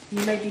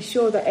You may be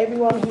sure that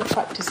everyone who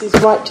practices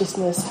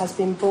righteousness has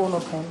been born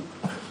of him.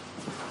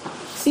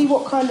 See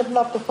what kind of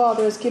love the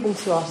Father has given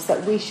to us,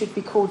 that we should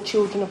be called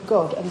children of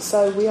God, and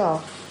so we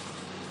are.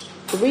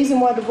 The reason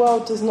why the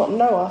world does not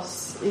know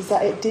us is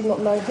that it did not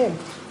know him.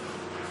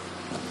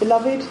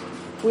 Beloved,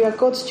 we are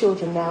God's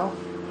children now,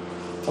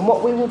 and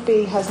what we will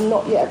be has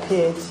not yet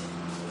appeared.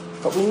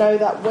 But we know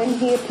that when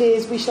he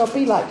appears we shall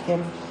be like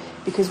him,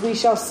 because we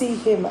shall see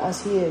him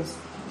as he is.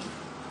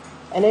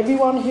 And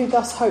everyone who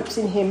thus hopes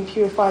in him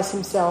purifies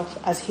himself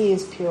as he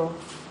is pure.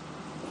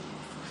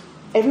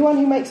 Everyone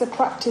who makes a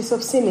practice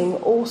of sinning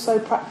also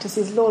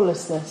practices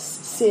lawlessness.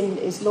 Sin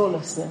is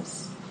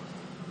lawlessness.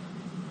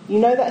 You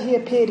know that he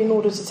appeared in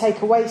order to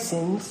take away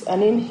sins,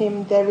 and in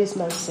him there is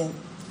no sin.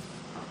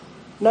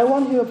 No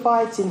one who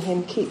abides in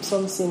him keeps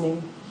on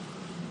sinning.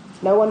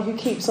 No one who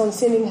keeps on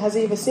sinning has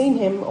either seen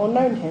him or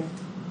known him.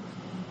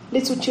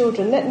 Little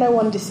children, let no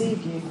one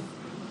deceive you.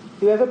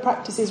 Whoever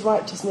practices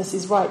righteousness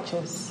is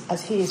righteous,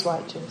 as he is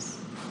righteous.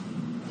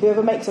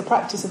 Whoever makes a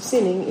practice of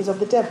sinning is of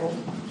the devil,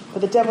 for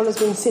the devil has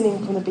been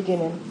sinning from the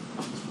beginning.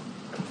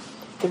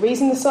 The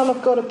reason the Son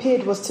of God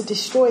appeared was to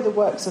destroy the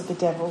works of the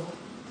devil.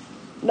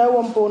 No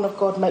one born of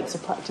God makes a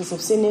practice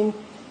of sinning,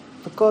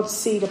 for God's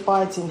seed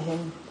abides in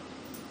him,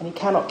 and he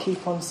cannot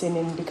keep on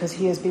sinning because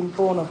he has been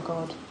born of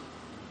God.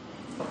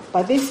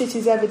 By this it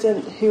is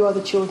evident who are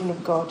the children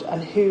of God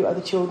and who are the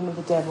children of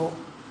the devil.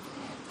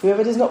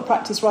 Whoever does not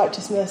practice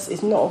righteousness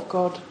is not of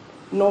God,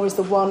 nor is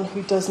the one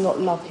who does not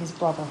love his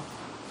brother.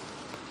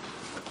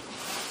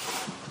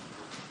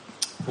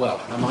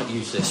 Well, I might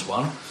use this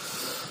one.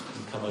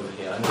 Come over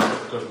here.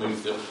 I've got to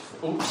move the...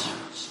 Oops,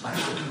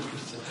 smashed the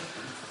computer.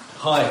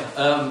 Hi,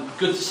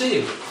 good to see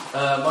you.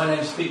 My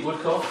name's Pete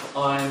Woodcock.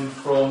 I'm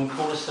from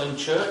Cornerstone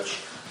Church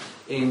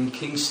in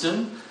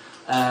Kingston,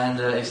 and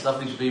it's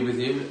lovely to be with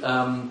you.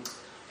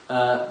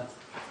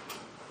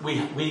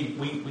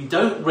 We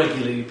don't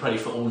regularly pray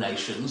for all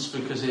nations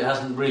because it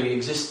hasn't really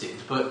existed,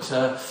 but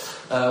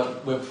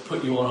we'll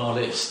put you on our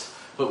list.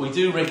 But we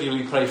do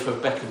regularly pray for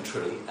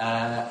Becontree,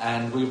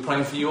 and we were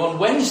praying for you on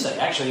Wednesday.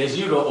 Actually, as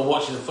you lot were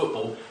watching the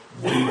football,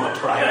 we were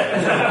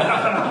praying.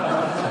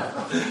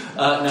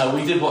 No,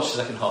 we did watch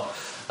the second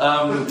half,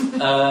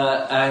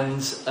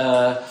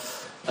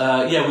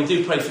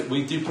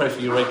 we do pray for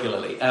you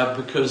regularly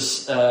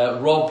because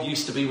Rob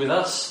used to be with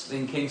us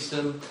in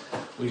Kingston.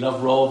 We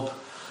love Rob,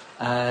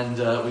 and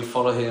we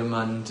follow him,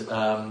 and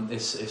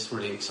it's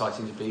really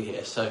exciting to be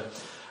here. So.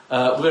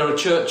 We're a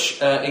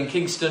church in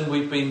Kingston.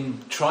 We've been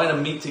trying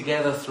to meet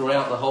together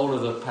throughout the whole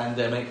of the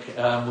pandemic.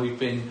 We've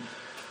been,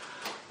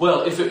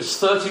 well, if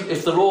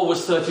the law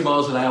was 30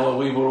 miles an hour,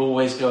 we were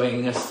always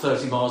going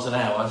 30 miles an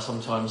hour,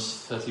 sometimes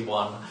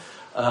 31,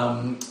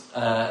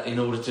 in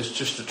order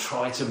just to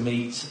try to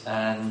meet.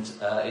 And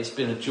it's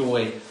been a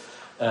joy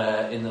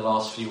in the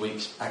last few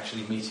weeks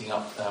actually meeting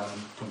up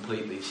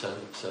completely. So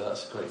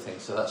that's a great thing.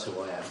 So that's who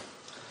I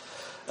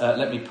am.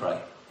 Let me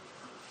pray.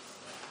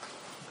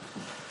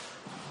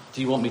 Do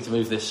you want me to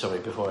move this, sorry,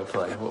 before I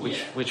pray?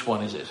 Which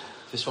one is it?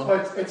 This one? Oh,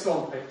 it's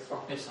on.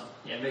 This one.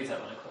 Yeah, move that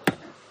one across.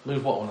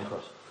 Move what one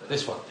across?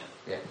 This one?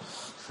 Yeah.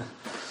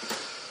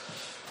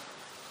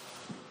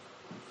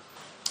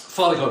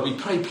 Father God, we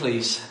pray,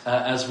 please,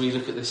 as we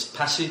look at this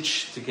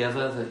passage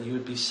together, that you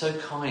would be so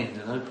kind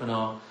and open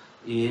our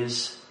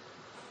ears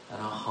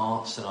and our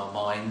hearts and our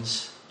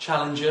minds.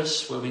 Challenge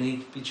us where we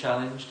need to be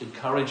challenged.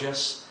 Encourage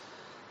us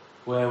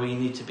where we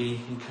need to be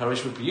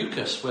encouraged. Rebuke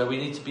us where we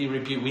need to be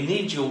rebuked. We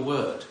need your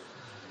word.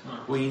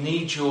 We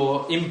need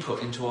your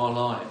input into our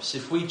lives.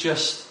 If we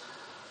just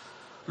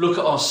look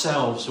at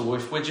ourselves, or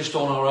if we're just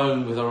on our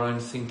own with our own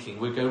thinking,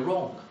 we go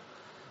wrong.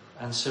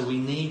 And so we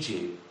need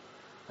you.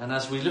 And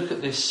as we look at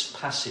this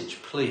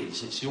passage,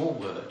 please, it's your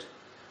word.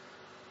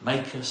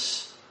 Make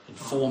us,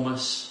 inform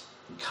us,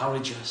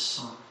 encourage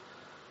us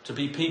to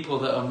be people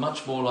that are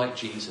much more like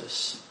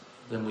Jesus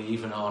than we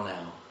even are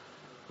now.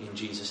 In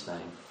Jesus'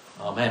 name.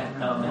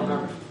 Amen.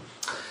 Amen.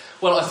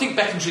 Well, I think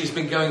Becontree's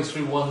been going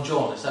through 1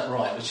 John, is that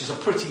right? Which is a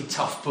pretty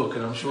tough book,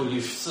 and I'm sure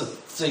you've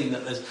seen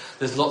that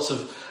there's lots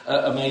of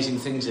amazing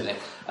things in it.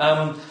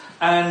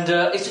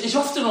 It's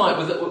often like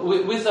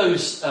with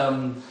those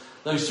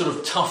sort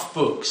of tough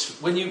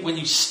books, when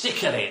you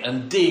stick at it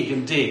and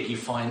dig, you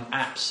find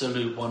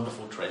absolute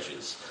wonderful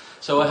treasures.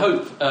 So I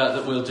hope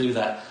that we'll do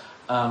that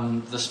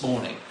this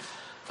morning.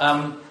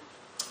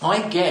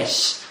 I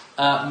guess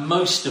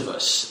most of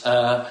us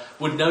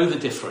would know the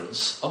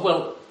difference.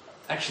 Well,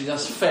 actually,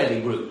 that's fairly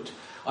rude.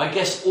 I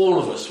guess all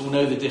of us will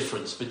know the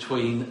difference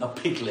between a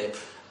piglet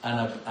and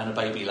a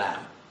baby lamb.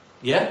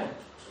 Yeah?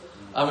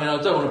 I mean,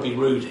 I don't want to be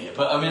rude here,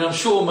 but I mean, I'm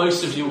sure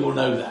most of you will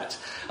know that.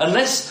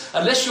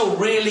 Unless you're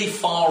really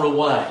far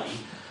away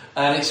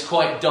and it's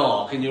quite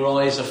dark and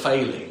your eyes are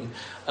failing,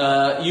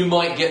 you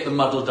might get them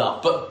muddled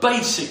up. But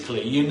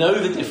basically, you know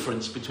the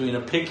difference between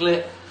a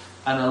piglet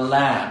and a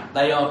lamb.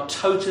 They are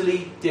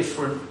totally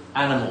different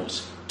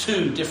animals.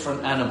 2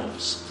 different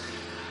animals.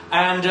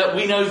 And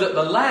we know that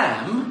the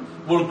lamb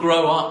will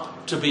grow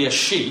up to be a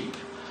sheep,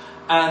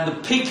 and the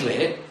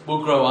piglet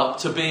will grow up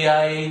to be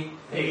a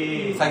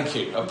Pig. Thank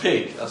you, a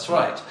pig, that's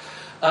right.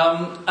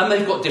 And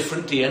they've got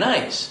different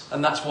DNAs,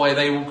 and that's why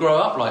they will grow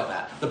up like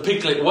that. The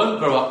piglet won't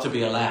grow up to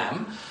be a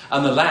lamb,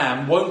 and the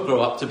lamb won't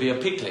grow up to be a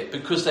piglet,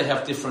 because they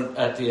have different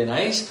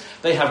DNAs,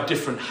 they have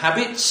different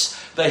habits,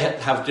 they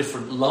have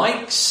different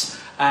likes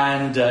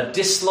and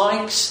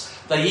dislikes,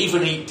 they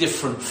even eat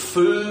different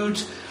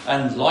food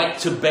and like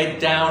to bed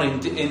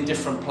down in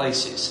different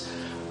places.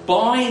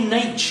 By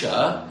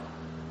nature,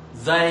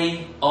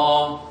 they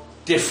are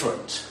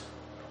different.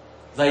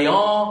 They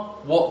are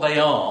what they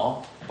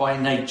are by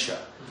nature.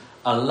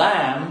 A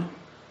lamb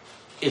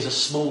is a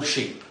small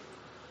sheep.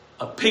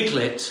 A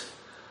piglet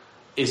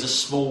is a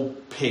small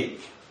pig.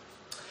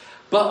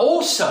 But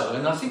also,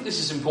 and I think this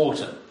is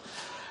important,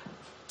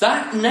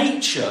 that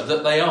nature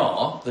that they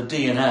are, the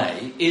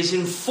DNA, is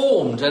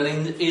informed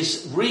and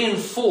is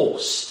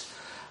reinforced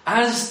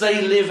as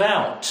they live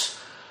out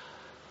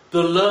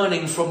the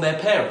learning from their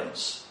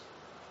parents.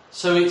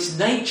 So it's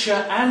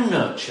nature and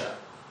nurture,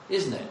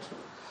 isn't it?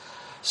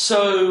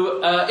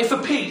 So if a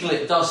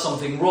piglet does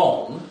something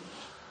wrong,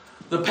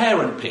 the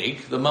parent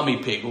pig, the mummy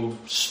pig, will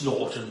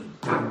snort and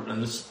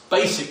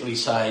basically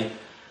say,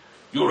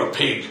 "You're a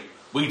pig,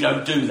 we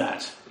don't do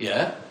that,"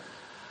 yeah?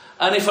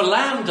 And if a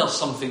lamb does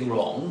something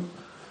wrong,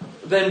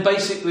 then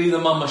basically the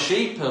mama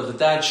sheep or the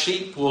dad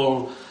sheep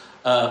will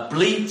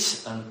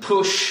bleat and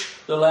push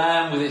the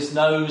lamb with its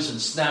nose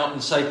and snout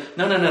and say,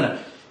 no,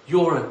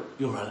 you're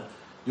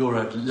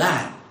a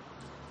lamb.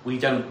 We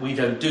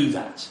don't do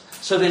that.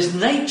 So there's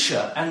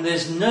nature and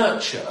there's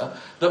nurture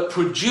that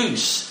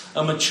produce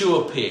a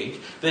mature pig.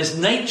 There's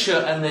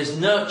nature and there's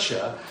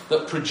nurture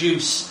that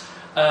produce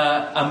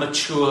a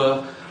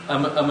mature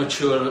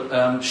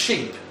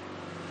sheep.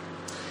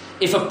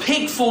 If a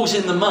pig falls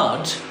in the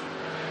mud,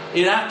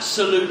 it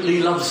absolutely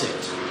loves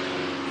it.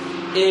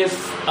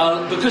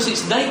 Because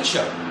it's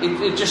nature,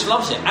 it just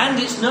loves it. And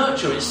it's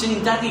nurture, it's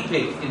seen Daddy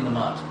Pig in the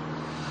mud.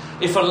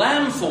 If a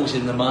lamb falls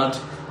in the mud,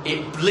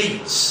 it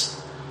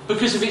bleats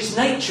because of its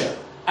nature.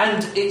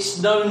 And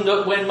it's known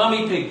that when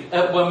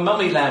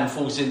mummy lamb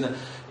falls in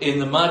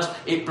the mud,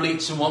 it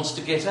bleats and wants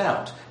to get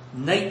out.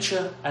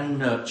 Nature and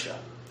nurture.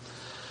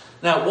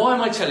 Now, why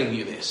am I telling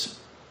you this?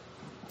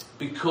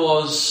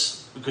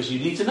 Because you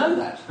need to know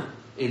that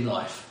in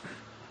life.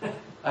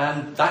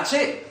 And that's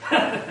it.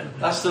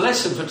 That's the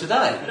lesson for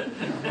today.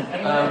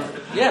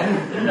 Yeah.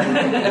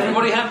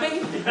 Everybody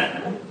happy?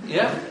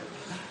 Yeah.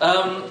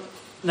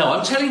 No,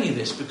 I'm telling you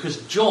this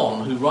because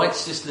John, who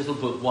writes this little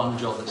book, 1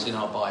 John, that's in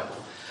our Bible,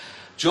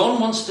 John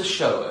wants to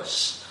show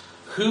us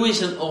who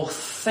is an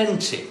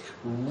authentic,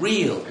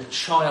 real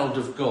child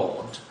of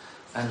God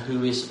and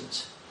who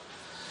isn't.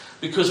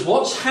 Because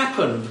what's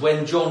happened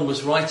when John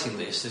was writing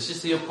this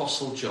is the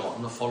Apostle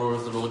John, the follower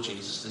of the Lord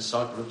Jesus, the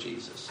disciple of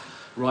Jesus,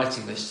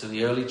 writing this to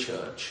the early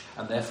church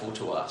and therefore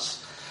to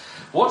us.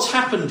 What's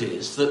happened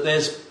is that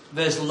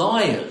there's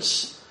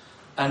liars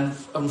and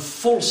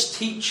false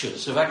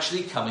teachers have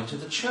actually come into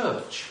the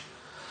church.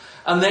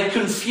 And they're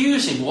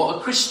confusing what a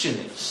Christian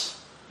is.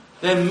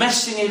 They're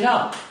messing it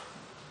up.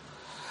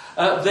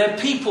 They're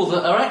people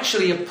that are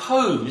actually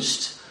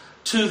opposed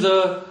to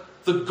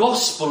the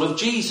gospel of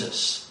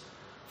Jesus.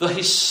 The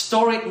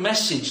historic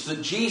message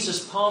that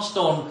Jesus passed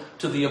on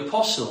to the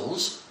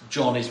apostles,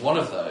 John is one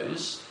of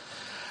those,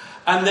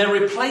 and they're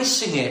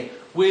replacing it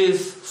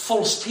with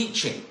false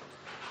teaching.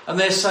 And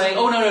they're saying,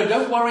 oh, no,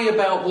 don't worry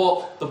about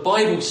what the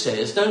Bible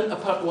says. Don't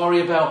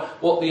worry about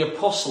what the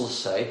apostles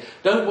say.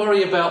 Don't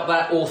worry about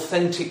that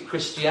authentic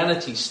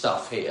Christianity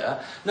stuff here.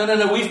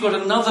 No, we've got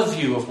another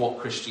view of what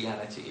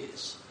Christianity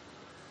is.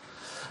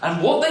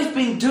 And what they've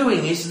been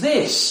doing is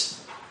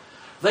this.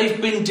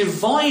 They've been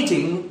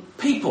dividing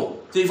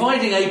people,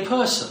 dividing a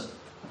person.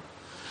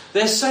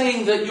 They're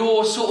saying that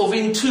you're sort of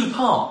in two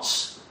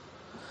parts.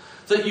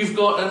 That you've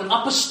got an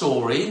upper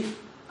story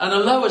and a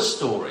lower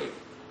story.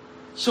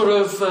 Sort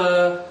of,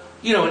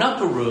 an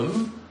upper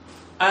room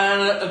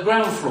and a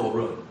ground floor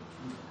room.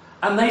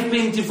 And they've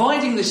been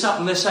dividing this up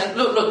and they're saying,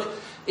 look,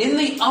 in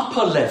the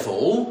upper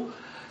level,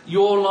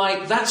 you're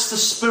like, that's the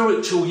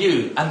spiritual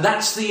you and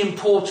that's the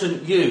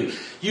important you.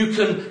 You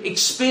can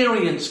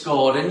experience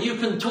God and you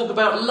can talk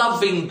about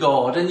loving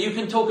God and you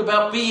can talk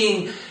about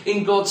being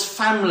in God's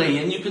family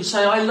and you can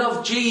say, I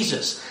love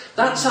Jesus.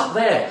 That's up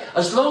there.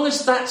 As long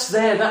as that's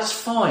there, that's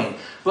fine.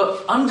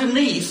 But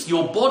underneath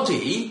your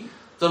body,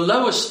 the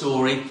lower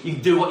story, you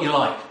can do what you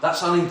like.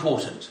 That's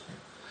unimportant.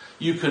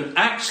 You can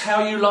act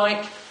how you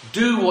like,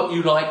 do what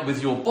you like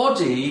with your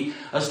body,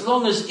 as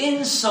long as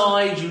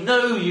inside you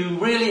know you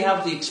really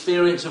have the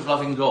experience of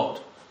loving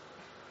God.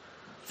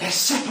 They're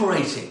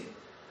separating.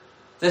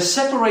 They're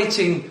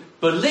separating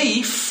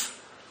belief,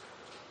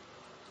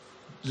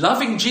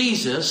 loving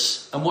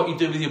Jesus, and what you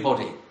do with your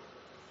body.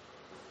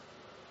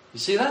 You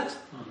see that?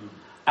 Mm-hmm.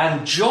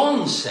 And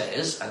John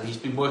says, and he's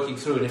been working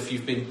through, and if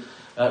you've been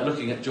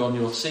looking at John,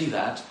 you'll see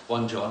that,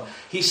 1 John.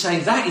 He's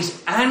saying that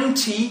is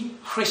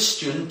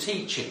anti-Christian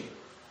teaching.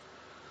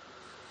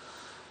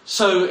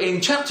 So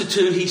in chapter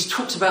 2, he's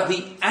talked about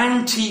the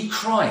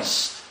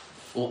Antichrist,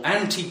 or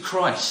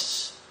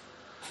Antichrists.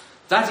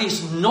 That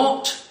is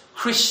not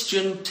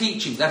Christian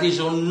teaching. That is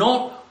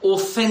not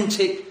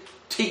authentic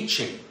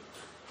teaching.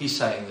 He's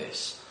saying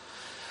this.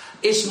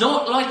 It's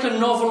not like a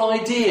novel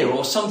idea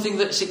or something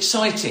that's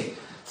exciting.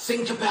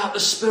 Think about the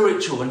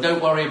spiritual and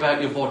don't worry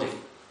about your body.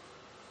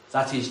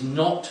 That is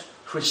not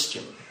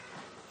Christian.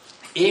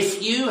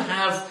 If you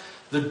have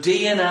the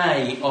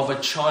DNA of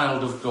a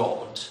child of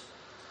God,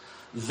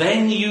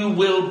 then you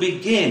will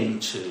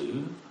begin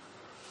to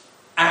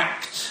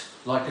act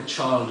like a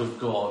child of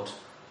God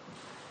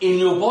in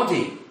your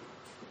body.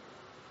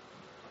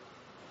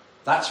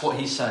 That's what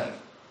he's saying.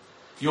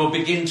 You'll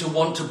begin to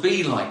want to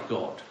be like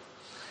God.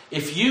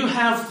 If you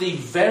have the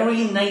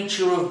very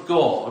nature of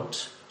God,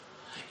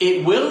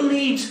 it will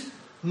need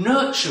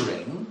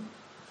nurturing.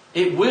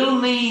 It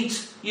will need,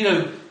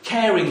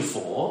 caring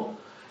for.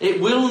 It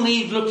will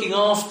need looking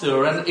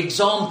after and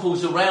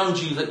examples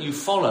around you that you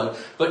follow.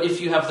 But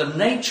if you have the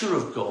nature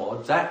of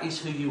God, that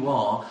is who you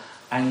are,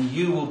 and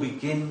you will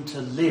begin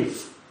to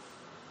live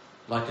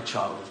like a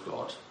child of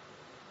God.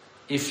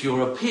 If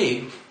you're a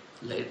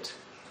piglet,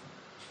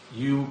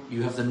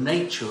 you have the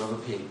nature of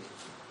a pig,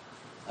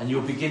 and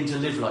you'll begin to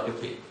live like a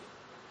pig.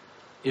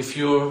 If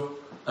you're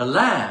a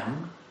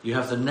lamb, you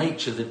have the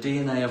nature, the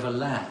DNA of a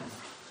lamb,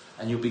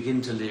 and you'll begin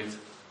to live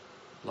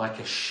like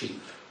a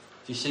sheep.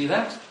 Do you see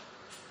that?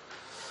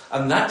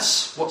 And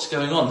that's what's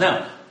going on.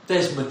 Now,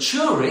 there's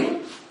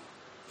maturing,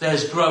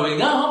 there's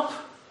growing up,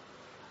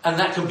 and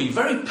that can be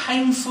very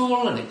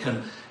painful, and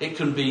it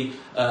can be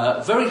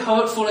very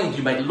hurtful, and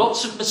you make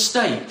lots of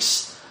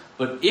mistakes.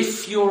 But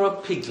if you're a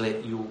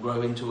piglet, you'll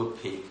grow into a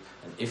pig.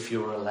 And if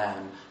you're a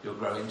lamb, you'll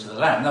grow into the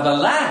lamb. Now, the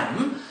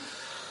lamb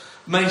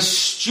may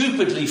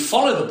stupidly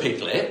follow the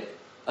piglet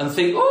and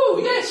think, oh,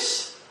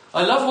 yes,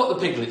 I love what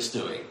the piglet's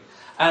doing,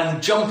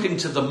 and jump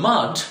into the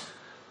mud,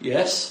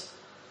 yes,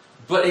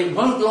 but it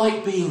won't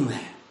like being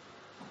there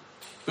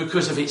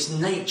because of its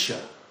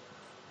nature.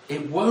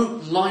 It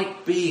won't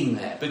like being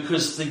there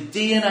because the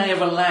DNA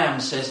of a lamb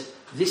says,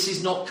 this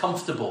is not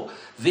comfortable,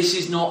 this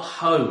is not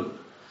home.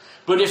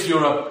 But if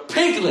you're a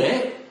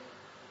piglet,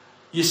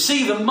 you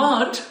see the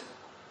mud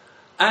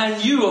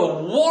and you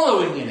are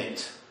wallowing in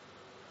it.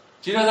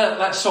 Do you know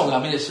that song?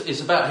 I mean,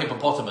 it's about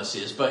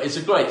hippopotamuses, but it's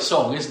a great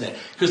song, isn't it?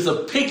 Because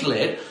the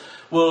piglet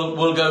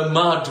will go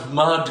mud,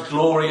 mud,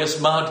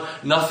 glorious mud,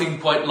 nothing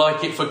quite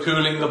like it for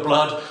cooling the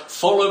blood.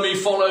 Follow me,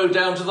 follow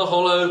down to the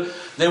hollow,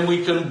 then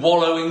we can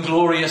wallow in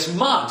glorious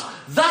mud.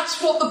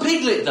 That's what the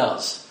piglet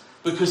does,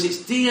 because its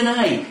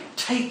DNA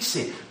takes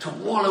it to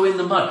wallow in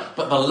the mud.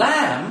 But the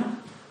lamb,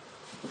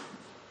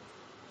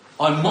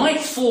 I might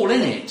fall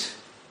in it,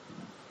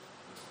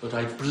 but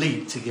I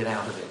bleed to get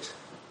out of it.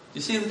 Do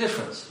you see the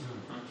difference?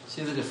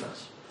 See the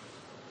difference?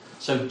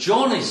 So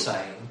John is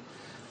saying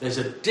there's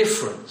a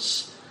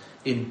difference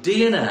in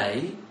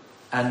DNA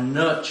and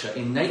nurture,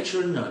 in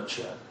nature and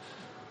nurture,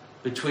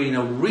 between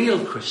a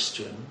real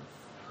Christian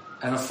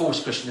and a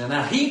false Christian. And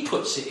now he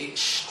puts it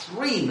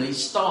extremely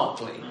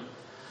starkly.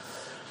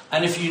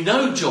 And if you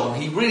know John,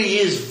 he really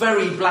is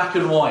very black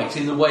and white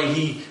in the way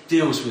he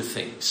deals with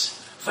things.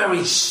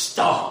 Very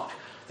stark.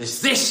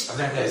 There's this and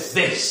then there's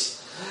this.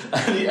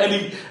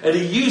 And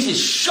he uses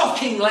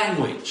shocking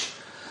language.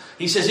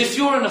 He says, if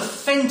you're an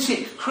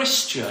authentic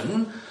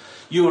Christian,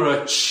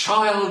 you're a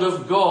child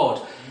of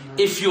God.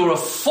 If you're a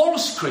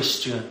false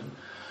Christian,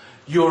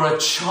 you're a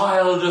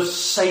child of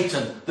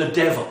Satan, the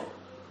devil.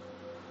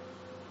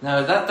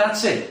 Now,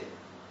 that's it.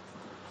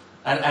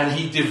 And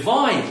he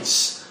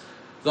divides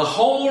the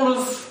whole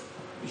of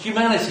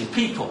humanity,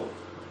 people,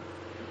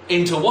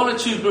 into one or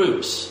two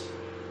groups.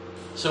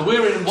 So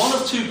we're in one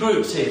of two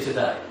groups here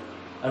today.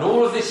 And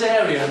all of this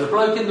area, the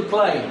bloke in the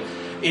plane,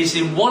 is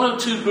in one or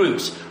two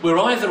groups. We're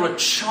either a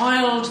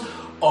child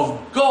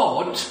of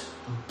God,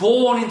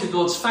 born into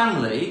God's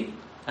family,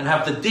 and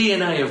have the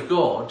DNA of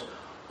God,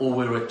 or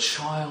we're a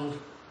child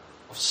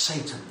of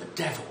Satan, the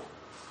devil,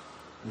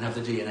 and have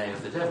the DNA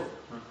of the devil.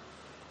 Do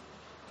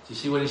you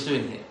see what he's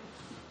doing here?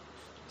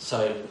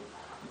 So,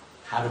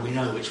 how do we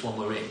know which one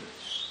we're in?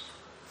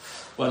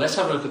 Well, let's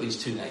have a look at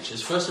these two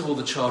natures. First of all,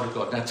 the child of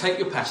God. Now, take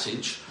your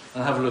passage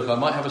and have a look. I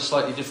might have a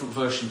slightly different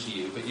version to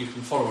you, but you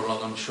can follow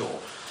along, I'm sure.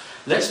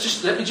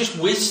 Let me just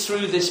whiz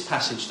through this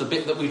passage, the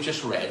bit that we've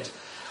just read,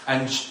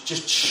 and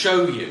just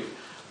show you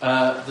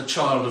the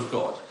child of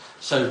God.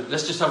 So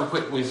let's just have a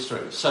quick whiz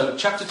through. So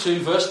chapter 2,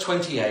 verse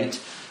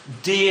 28,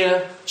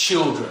 dear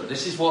children.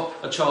 This is what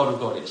a child of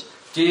God is.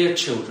 Dear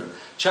children.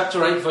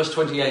 Chapter 8, verse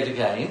 28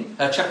 again.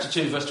 Chapter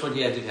 2, verse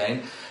 28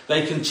 again.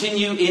 They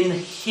continue in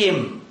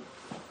him.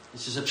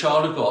 This is a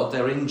child of God.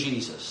 They're in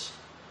Jesus.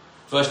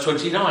 Verse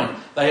 29.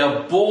 They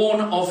are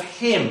born of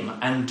him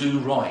and do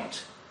right.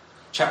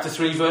 Chapter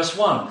 3, verse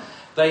 1.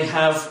 They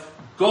have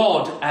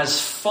God as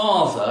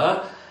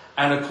Father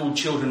and are called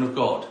children of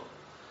God.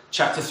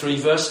 Chapter 3,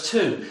 verse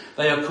 2.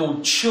 They are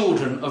called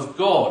children of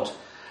God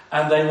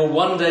and they will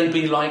one day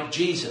be like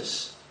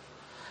Jesus.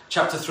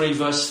 Chapter 3,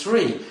 verse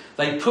 3.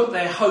 They put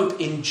their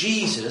hope in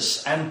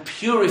Jesus and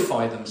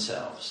purify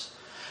themselves.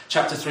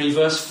 Chapter 3,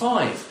 verse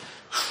 5.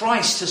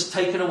 Christ has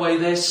taken away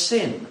their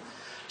sin.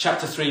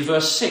 Chapter 3,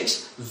 verse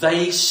 6.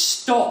 They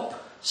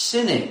stop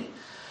sinning.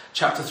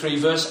 Chapter 3,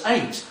 verse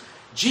 8.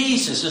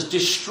 Jesus has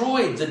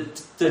destroyed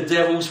the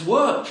devil's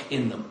work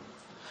in them.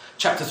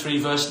 Chapter 3,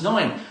 verse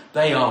 9.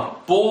 They are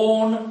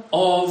born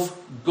of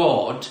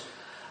God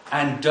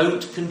and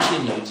don't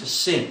continue to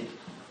sin.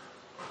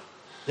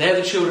 They're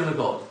the children of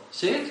God.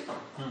 See it?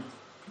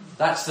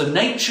 That's the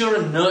nature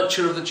and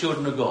nurture of the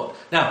children of God.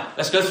 Now,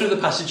 let's go through the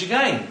passage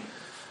again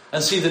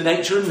and see the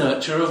nature and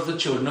nurture of the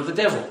children of the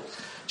devil.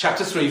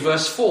 Chapter 3,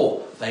 verse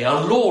 4. They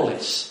are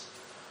lawless.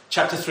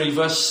 Chapter 3,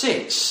 verse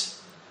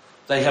 6.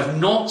 They have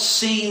not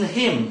seen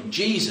him,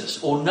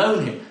 Jesus, or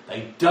known him.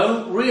 They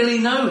don't really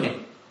know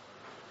him.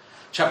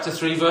 Chapter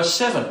 3, verse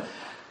 7.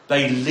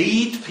 They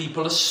lead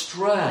people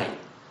astray.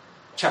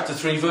 Chapter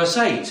 3, verse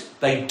 8.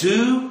 They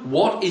do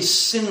what is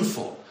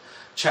sinful.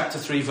 Chapter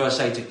 3, verse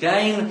 8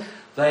 again.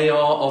 They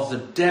are of the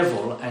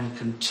devil and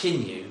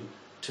continue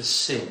to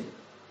sin.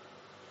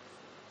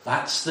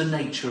 That's the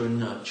nature and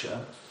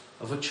nurture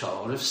of a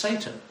child of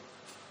Satan.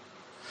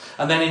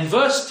 And then in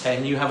verse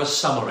 10 you have a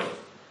summary.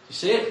 You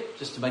see it?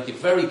 Just to make it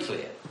very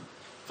clear.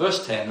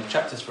 Verse 10 of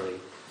chapter 3.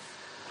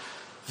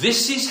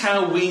 This is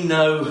how we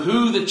know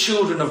who the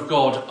children of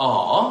God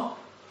are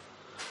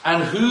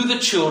and who the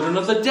children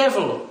of the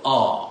devil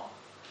are.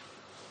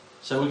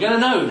 So we're going to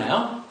know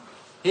now.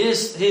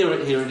 Here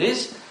it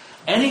is.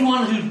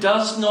 Anyone who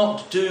does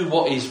not do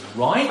what is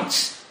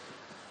right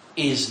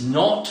is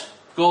not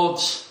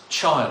God's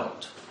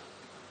child.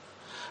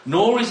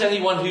 Nor is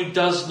anyone who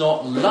does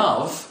not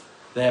love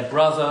their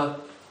brother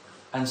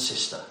and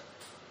sister.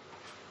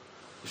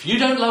 If you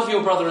don't love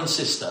your brother and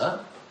sister,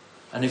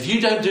 and if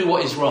you don't do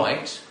what is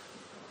right,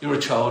 you're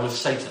a child of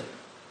Satan.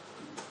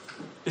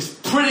 It's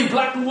pretty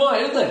black and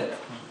white, isn't it?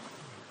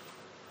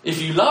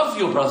 If you love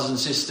your brothers and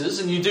sisters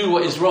and you do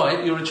what is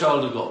right, you're a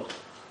child of God.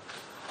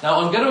 Now,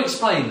 I'm going to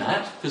explain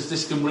that because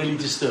this can really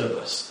disturb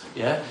us.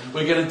 Yeah,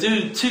 we're going to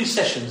do 2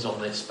 sessions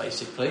on this,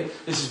 basically.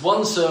 This is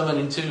one sermon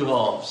in 2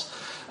 halves.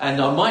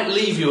 And I might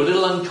leave you a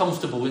little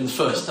uncomfortable in the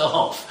first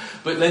half,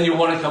 but then you'll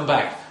want to come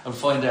back and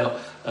find out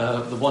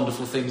the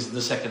wonderful things in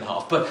the second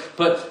half.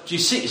 But you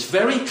see, it's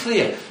very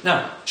clear.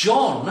 Now,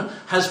 John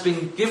has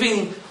been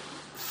giving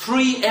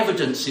 3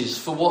 evidences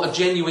for what a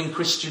genuine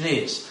Christian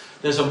is.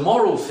 There's a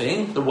moral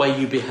thing, the way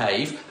you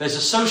behave. There's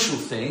a social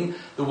thing,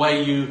 the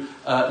way you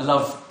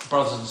love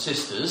brothers and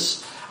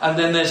sisters. And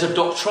then there's a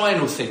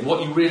doctrinal thing,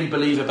 what you really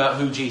believe about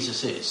who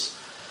Jesus is.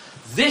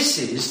 This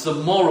is the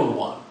moral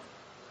one.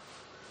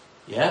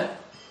 Yeah?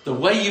 The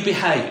way you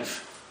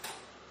behave.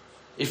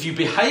 If you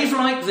behave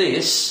like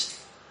this,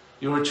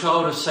 you're a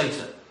child of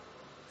Satan.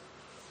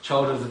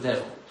 Child of the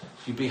devil.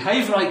 If you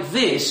behave like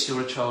this,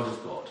 you're a child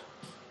of God.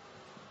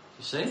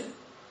 You see?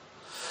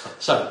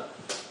 So,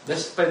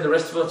 let's spend the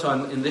rest of our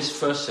time in this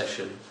first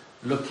session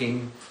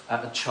looking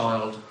at a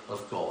child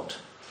of God.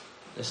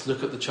 Let's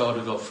look at the child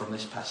of God from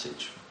this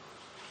passage.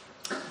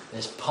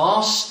 There's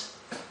past,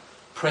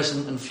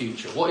 present and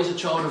future. What is a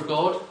child of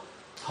God?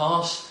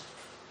 Past,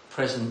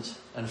 present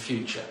and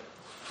future.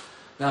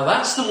 Now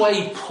that's the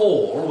way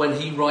Paul, when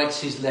he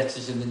writes his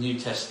letters in the New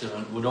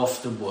Testament, would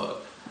often work.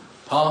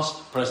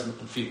 Past, present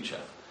and future.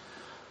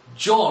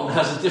 John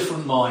has a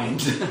different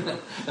mind.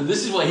 And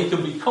this is why he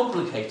can be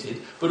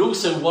complicated, but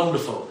also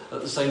wonderful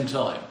at the same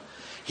time.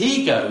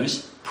 He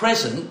goes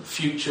present,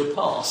 future,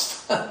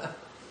 past.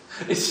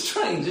 It's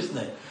strange, isn't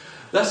it?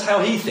 That's how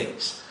he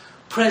thinks.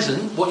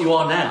 Present, what you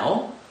are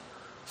now.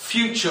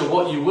 Future,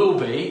 what you will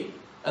be.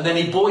 And then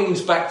he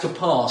boings back to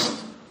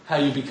past, how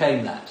you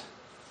became that.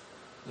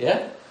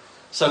 Yeah?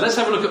 So let's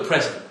have a look at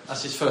present.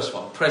 That's his first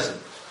one. Present.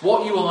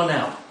 What you are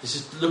now. This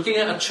is looking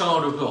at a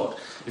child of God.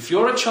 If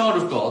you're a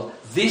child of God,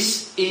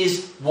 this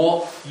is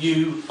what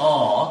you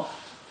are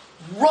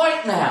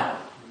right now.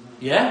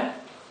 Yeah?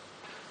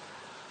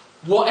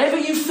 Whatever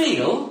you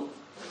feel,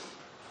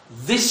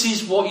 this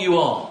is what you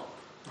are.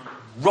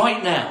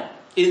 Right now.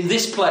 In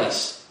this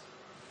place.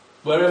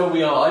 Wherever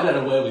we are. I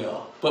don't know where we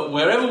are. But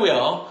wherever we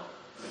are,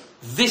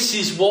 this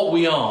is what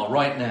we are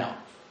right now.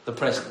 The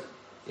present.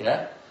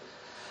 Yeah?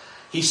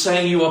 He's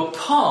saying you are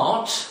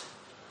part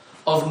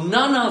of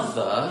none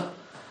other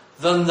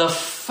than the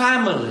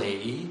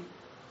family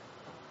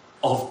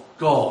of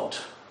God.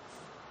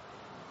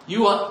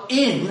 You are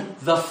in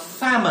the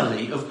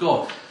family of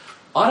God.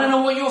 I don't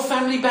know what your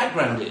family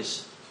background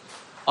is.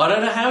 I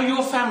don't know how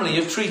your family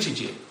have treated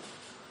you.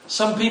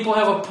 Some people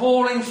have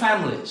appalling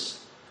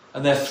families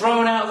and they're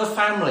thrown out of the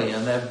family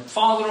and their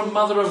father and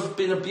mother have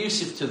been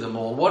abusive to them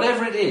or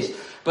whatever it is.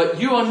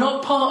 But you are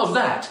not part of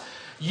that.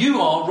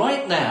 You are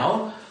right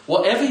now,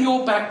 whatever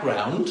your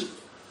background,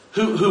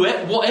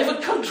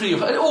 whatever country,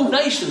 all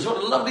nations, what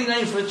a lovely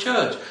name for a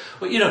church.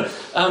 But,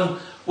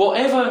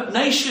 whatever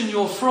nation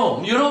you're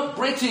from, you're not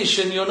British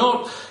and you're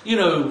not,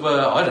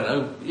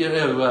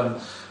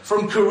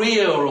 from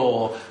Korea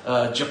or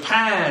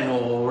Japan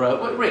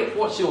or... Rick,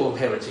 what's your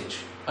heritage?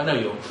 I know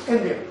you're...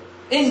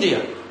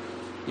 India.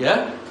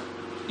 Yeah?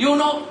 You're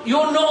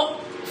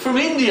not from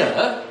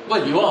India.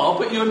 Well, you are,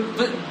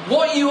 but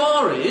what you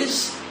are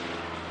is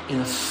in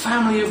the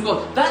family of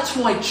God. That's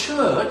why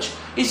church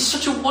is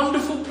such a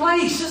wonderful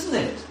place, isn't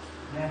it?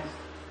 Yes.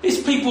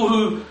 It's people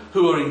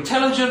who are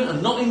intelligent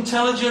and not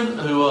intelligent,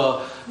 who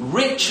are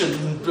rich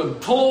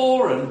and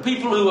poor, and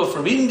people who are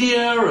from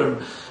India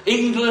and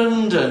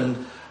England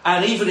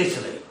and even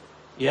Italy.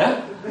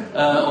 Yeah?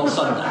 On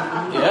Sunday.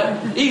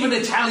 Yeah? Even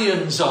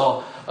Italians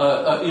are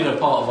part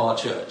of our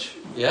church.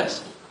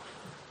 Yes?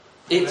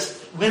 We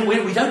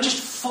don't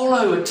just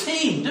follow a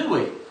team, do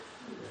we?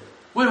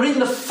 We're in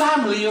the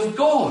family of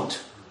God.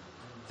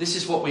 This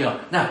is what we are.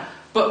 Now,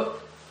 but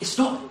it's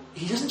not,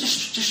 he doesn't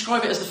just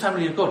describe it as the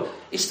family of God.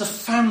 It's the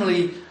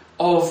family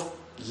of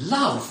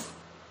love,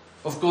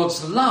 of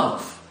God's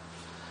love.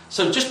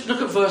 So just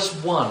look at verse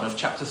 1 of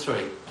chapter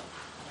 3.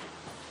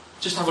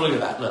 Just have a look at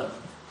that, look.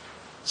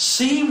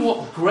 See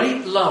what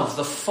great love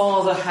the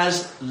Father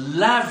has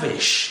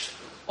lavished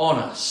on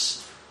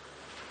us,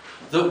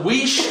 that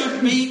we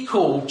should be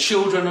called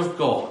children of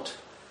God.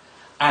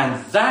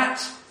 And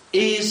that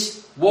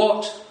is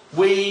what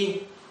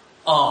we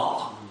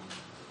are.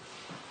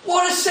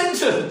 What a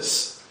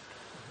sentence!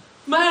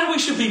 Man, we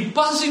should be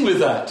buzzing with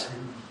that.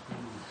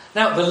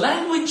 Now, the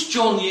language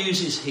John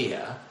uses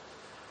here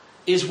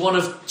is one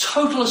of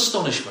total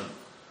astonishment.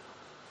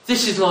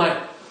 This is like,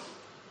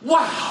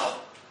 wow!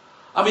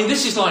 I mean,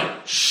 this is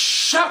like,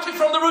 shout it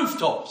from the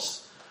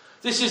rooftops.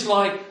 This is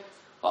like,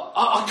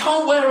 I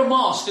can't wear a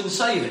mask and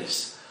say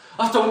this.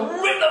 I have to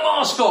rip the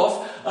mask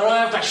off and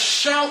I have to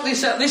shout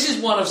this out. This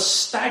is one of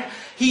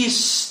he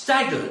is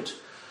staggered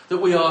that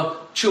we are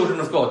children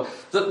of God.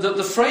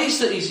 The phrase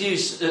that he's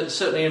used,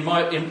 certainly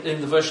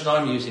in the version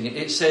I'm using,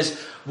 it says,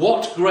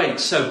 what great.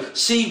 So,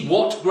 see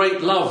what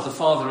great love the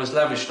Father has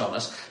lavished on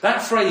us.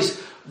 That phrase,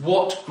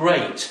 what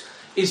great,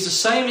 is the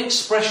same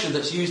expression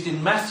that's used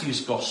in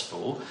Matthew's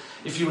Gospel.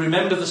 If you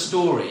remember the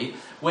story,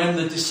 when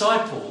the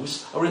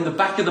disciples are in the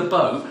back of the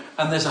boat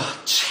and there's a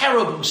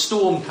terrible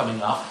storm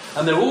coming up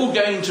and they're all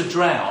going to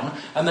drown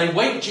and they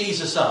wake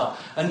Jesus up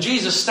and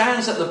Jesus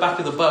stands at the back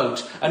of the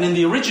boat and in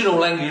the original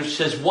language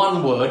says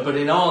one word but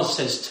in ours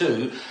says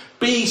two,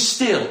 be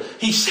still.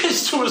 He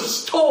says to a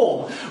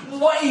storm,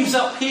 waves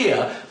up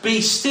here,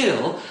 be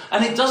still,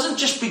 and it doesn't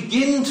just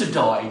begin to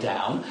die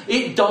down,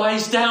 it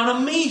dies down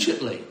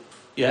immediately.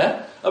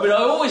 Yeah? I mean, I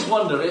always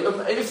wonder,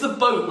 if the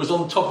boat was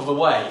on top of a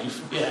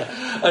wave,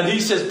 and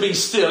he says, be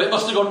still, it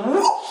must have gone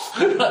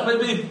whoosh. That would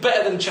be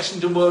better than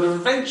Chessington World of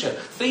Adventure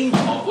theme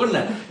park, wouldn't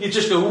it? You'd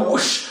just go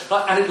whoosh,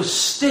 and it was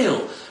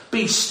still,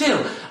 be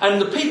still. And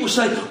the people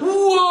say,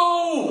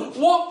 whoa,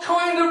 what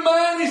kind of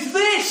man is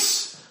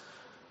this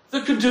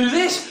that could do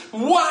this?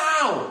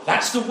 Wow!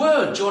 That's the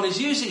word John is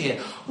using here.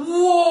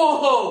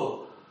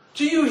 Whoa!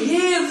 Do you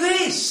hear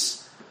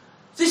this?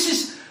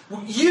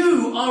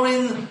 You are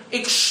in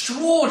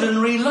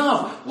extraordinary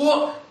love.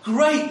 What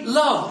great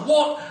love.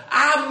 What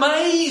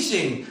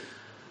amazing,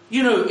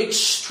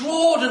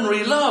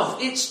 extraordinary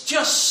love. It's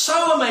just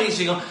so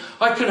amazing.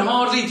 I can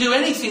hardly do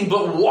anything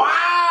but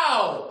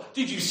wow.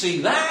 Did you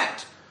see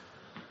that?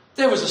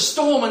 There was a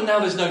storm and now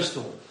there's no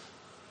storm.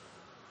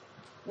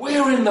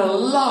 We're in the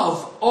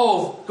love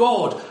of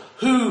God,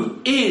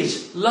 who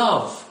is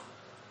love.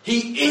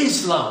 He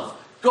is love.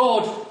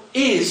 God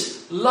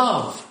is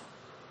love.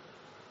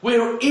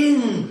 We're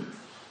in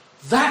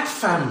that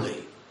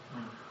family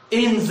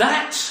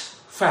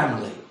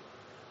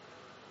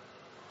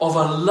of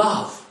a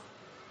love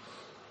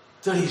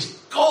that is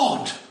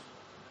God.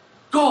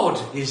 God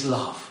is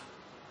love.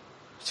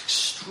 It's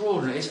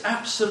extraordinary. It's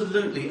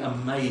absolutely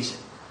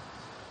amazing.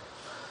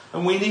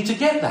 And we need to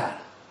get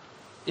that.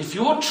 If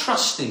you're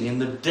trusting in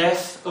the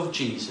death of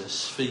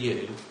Jesus for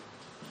you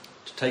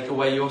to take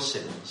away your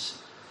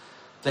sins,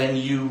 then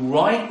you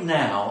right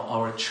now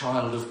are a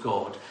child of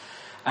God.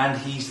 And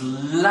he's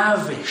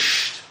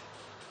lavished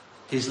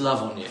his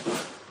love on you.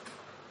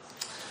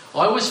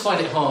 I always find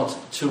it hard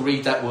to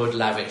read that word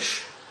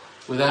lavish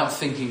without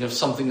thinking of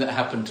something that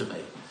happened to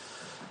me.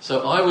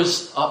 So I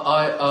was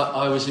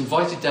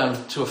invited down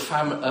to a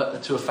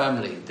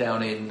family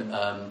down in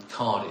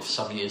Cardiff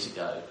some years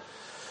ago.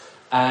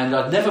 And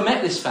I'd never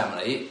met this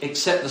family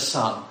except the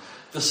son.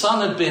 The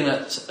son had been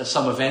at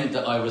some event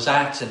that I was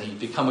at and he'd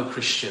become a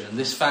Christian. And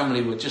this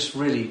family were just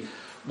really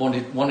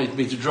wanted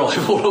me to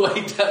drive all the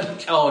way down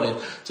to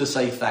Cardiff to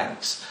say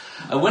thanks.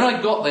 And when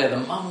I got there, the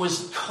mum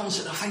was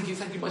constant, thank you,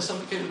 my son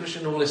became a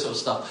Christian, and all this sort of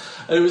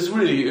stuff. And it was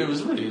really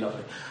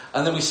lovely.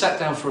 And then we sat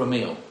down for a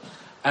meal.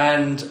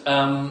 And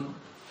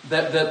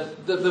there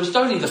was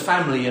only the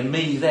family and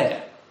me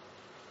there.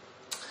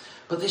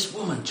 But this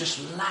woman just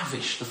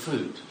lavished the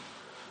food.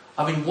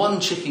 I mean, one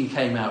chicken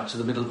came out to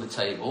the middle of the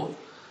table,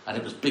 and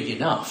it was big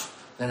enough.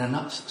 Then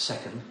a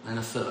second, then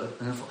a third,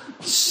 then a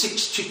fourth.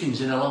 6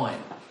 chickens in a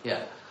line.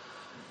 Yeah.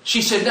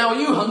 She said, now are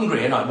you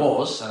hungry? And I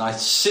was, and I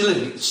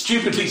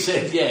stupidly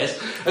said yes.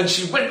 And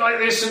she went like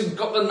this and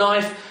got the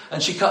knife,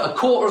 and she cut a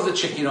quarter of the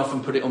chicken off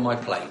and put it on my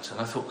plate. And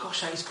I thought,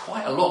 gosh, that is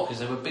quite a lot, because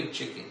they were big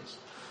chickens.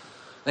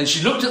 Then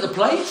she looked at the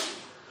plate,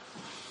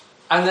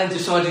 and then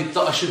decided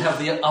that I should have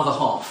the other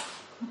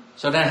half.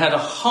 So then I had a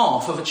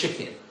half of a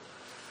chicken.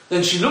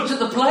 Then she looked at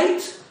the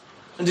plate,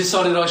 and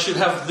decided I should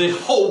have the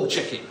whole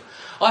chicken.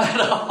 I had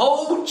a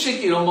whole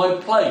chicken on my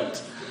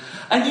plate.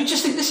 And you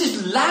just think, this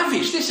is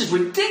lavish, this is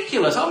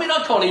ridiculous. I mean,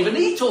 I can't even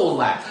eat all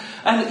that.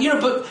 And, you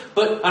know,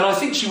 and I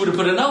think she would have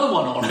put another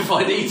one on if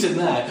I'd eaten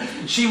that.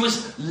 She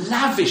was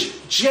lavish,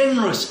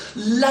 generous,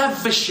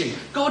 lavishing.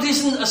 God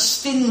isn't a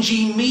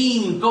stingy,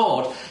 mean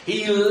God.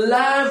 He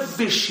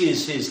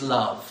lavishes his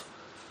love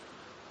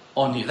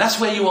on you. That's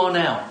where you are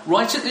now.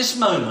 Right at this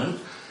moment,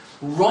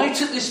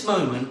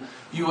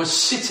 you are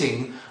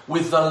sitting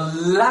with the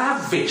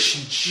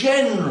lavish,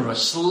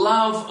 generous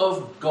love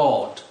of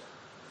God.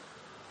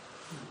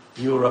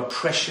 You're a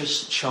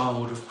precious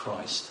child of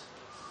Christ.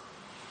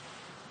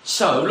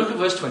 So, look at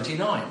verse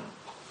 29.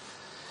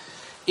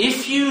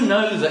 If you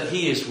know that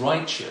he is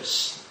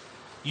righteous,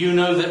 you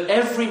know that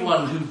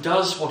everyone who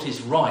does what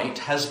is right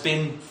has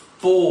been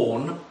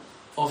born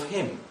of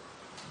him.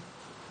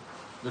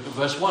 Look at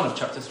verse 1 of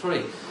chapter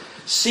 3.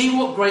 See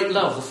what great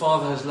love the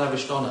Father has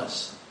lavished on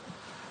us,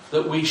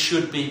 that we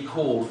should be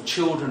called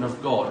children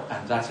of God,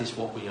 and that is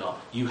what we are.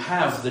 You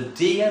have the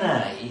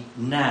DNA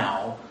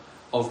now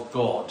of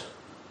God.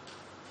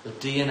 The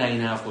DNA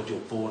now of God, you're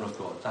born of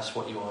God. That's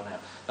what you are now.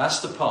 That's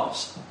the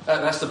past.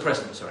 That's the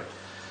present, sorry.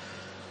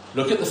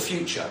 Look at the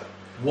future.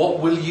 What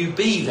will you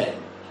be then?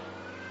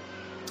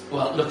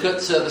 Well, look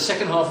at the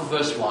second half of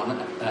verse 1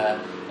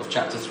 of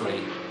chapter 3.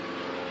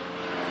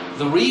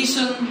 The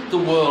reason the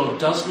world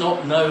does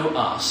not know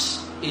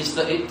us is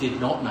that it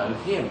did not know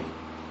him.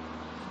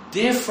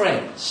 Dear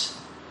friends,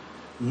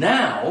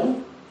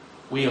 now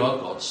we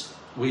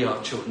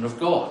are children of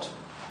God.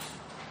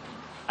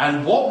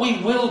 And what we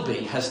will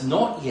be has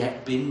not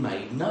yet been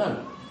made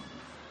known.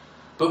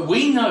 But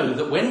we know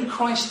that when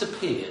Christ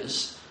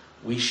appears,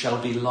 we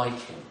shall be like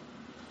him.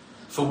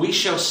 For we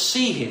shall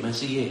see him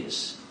as he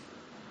is.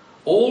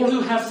 All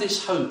who have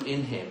this hope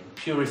in him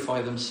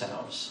purify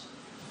themselves,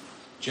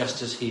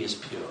 just as he is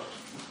pure.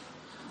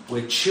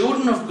 We're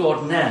children of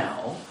God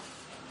now,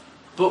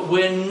 but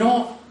we're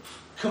not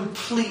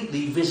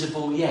completely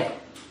visible yet.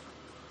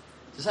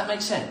 Does that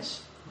make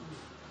sense?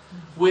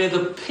 We're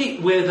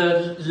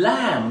the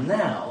lamb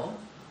now,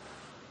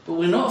 but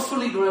we're not a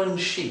fully grown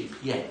sheep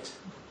yet.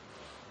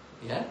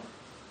 Yeah?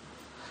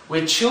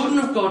 We're children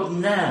of God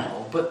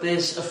now, but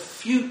there's a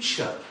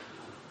future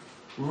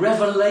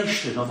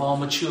revelation of our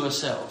mature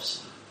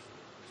selves.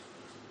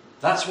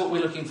 That's what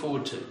we're looking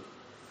forward to.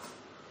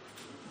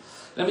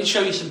 Let me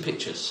show you some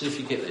pictures, see if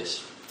you get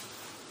this.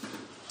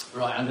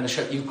 Right, I'm going to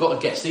show you. You've got to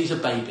guess. These are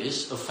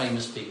babies of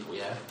famous people,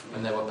 yeah?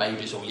 When they were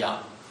babies or young.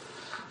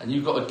 And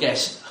you've got to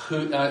guess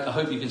who. I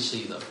hope you can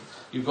see them.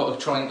 You've got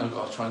to try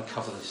and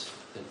cover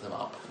them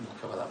up.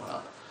 Cover that one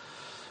up.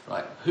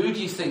 Right. Who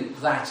do you think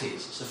that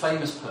is? It's a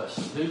famous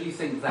person. Who do you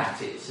think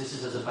that is? This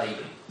is as a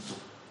baby.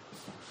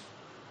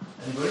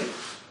 Anybody?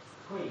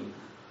 Queen.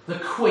 The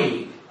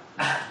Queen.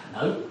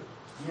 No.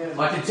 Yeah.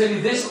 I can tell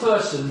you this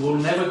person will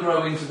never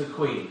grow into the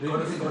Queen. Who do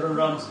you think? Gordon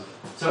Ramsay.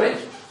 Sorry?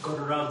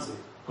 Gordon Ramsay.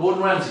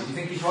 Gordon Ramsay. Do you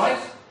think he's right?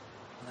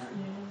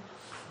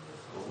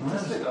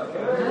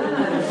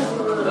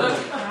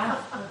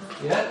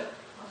 Yeah?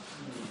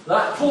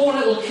 That poor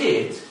little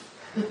kid,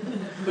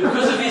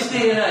 because of his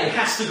DNA,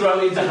 has to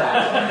grow into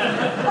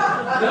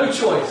that. No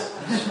choice.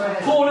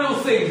 Poor little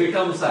thing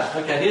becomes that.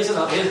 Okay, here's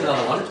another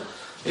one.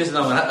 Here's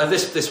another one.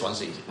 This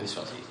one's easy. This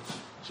one's easy.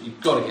 So you've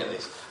got to get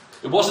this.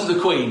 It wasn't the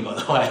Queen, by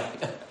the way.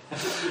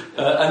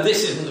 And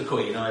this isn't the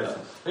Queen either.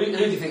 Who do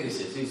you think this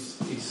is?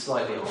 He's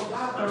slightly older.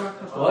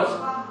 What?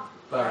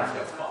 Barack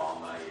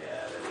Obama,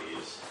 yeah, there he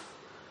is.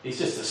 He's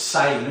just the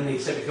same, and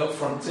except he's got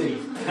front teeth.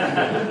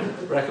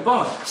 Barack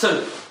Obama.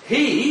 So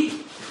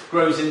he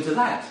grows into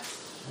that.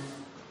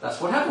 That's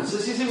what happens. So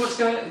you see what's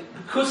going on?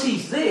 Because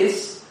he's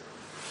this,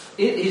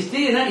 his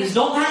DNA, he's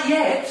not that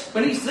yet.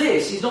 When he's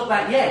this, he's not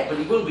that yet, but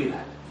he will be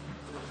that.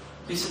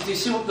 Do you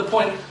see what the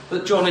point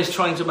that John is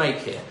trying to make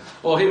here?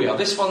 Well, here we are.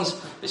 This one's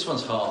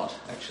hard,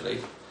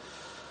 actually.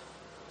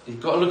 You've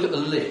got to look at the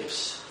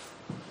lips.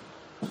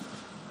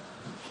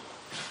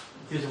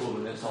 Here's a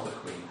woman, it's not the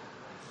Queen.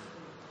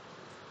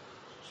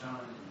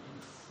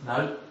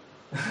 No.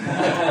 Let's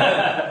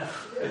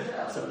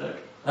have a look.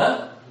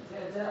 Huh?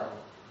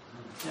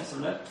 Let's have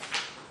a look.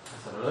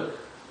 Let's have a look.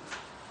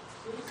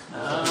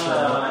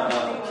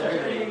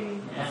 Jodie.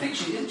 I think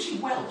isn't she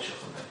Welsh or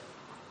something?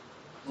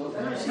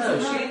 No,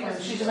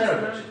 she's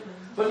American.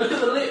 But look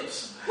at the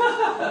lips.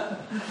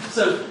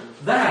 So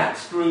that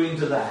grew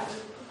into that.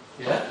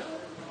 Yeah?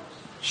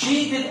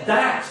 She did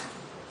that.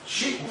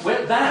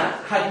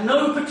 That had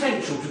no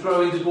potential to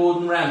grow into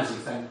Gordon Ramsay,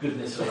 thank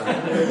goodness for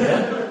that.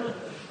 Yeah?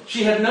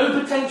 She had no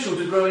potential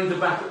to grow into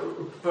Barack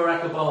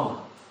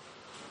Obama.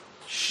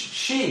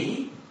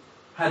 She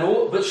had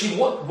all, but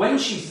when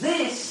she's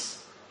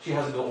this, she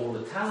hasn't got all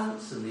the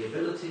talents and the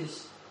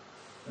abilities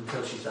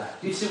until she's that.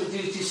 Do you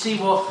see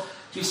what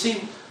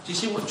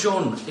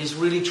John is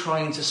really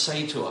trying to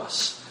say to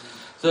us?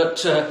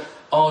 That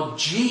our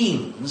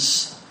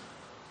genes,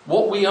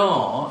 what we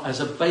are as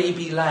a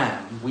baby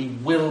lamb, we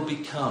will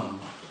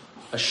become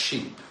a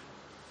sheep.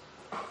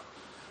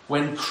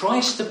 When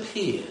Christ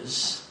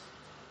appears,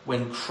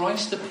 John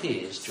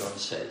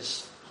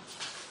says,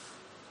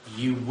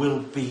 you will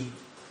be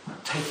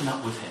taken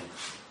up with him.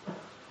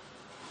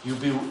 you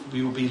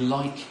will be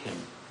like him.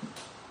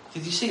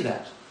 Did you see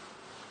that?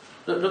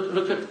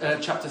 Look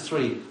at chapter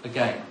 3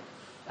 again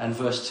and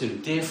verse 2.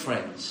 Dear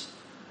friends,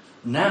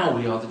 now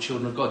we are the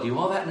children of God. You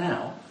are that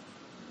now.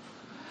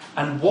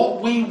 And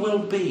what we will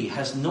be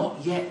has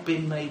not yet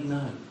been made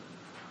known.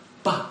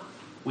 But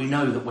we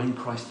know that when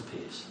Christ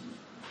appears,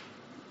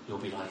 you'll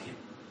be like him.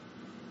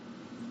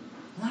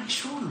 Isn't that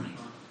extraordinary?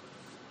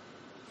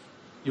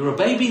 You're a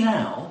baby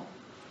now,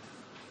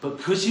 but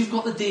because you've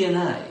got the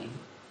DNA,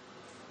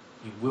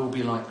 you will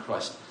be like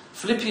Christ.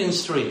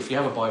 Philippians 3, if you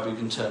have a Bible, you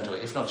can turn to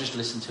it. If not, just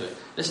listen to it.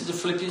 Listen to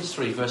Philippians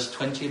 3, verse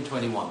 20 and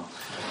 21.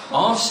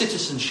 Our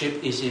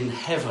citizenship is in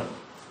heaven.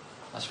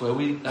 That's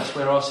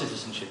where our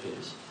citizenship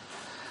is.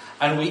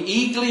 And we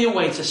eagerly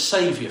await a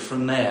Saviour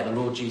from there, the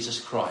Lord Jesus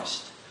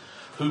Christ,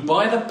 who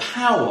by the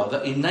power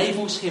that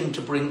enables him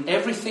to bring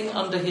everything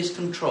under his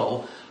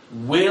control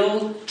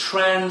will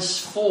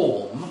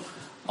transform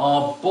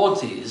our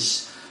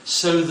bodies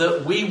so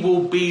that we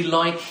will be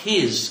like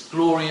his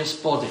glorious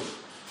body.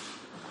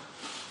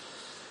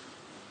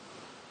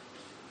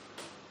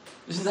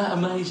 Isn't that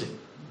amazing?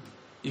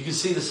 You can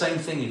see the same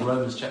thing in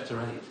Romans chapter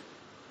 8.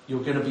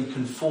 You're going to be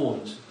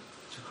conformed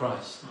to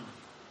Christ.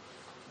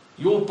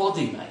 Your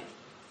body, mate.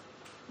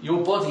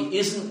 Your body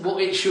isn't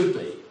what it should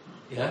be.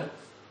 Yeah?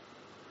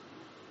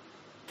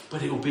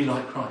 But it will be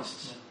like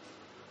Christ's.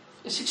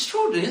 It's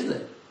extraordinary, isn't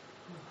it?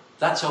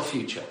 That's our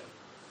future.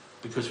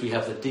 Because we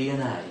have the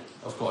DNA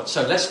of God.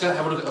 So let's go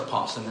have a look at the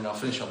past and then I'll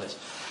finish on this.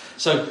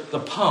 So the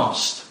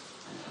past.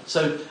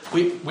 So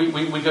we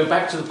go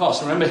back to the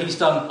past. Remember, he's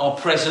done our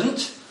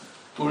present.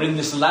 We're in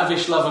this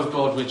lavish love of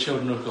God. We're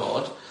children of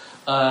God.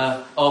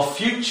 Our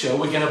future,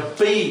 we're going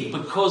to be,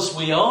 because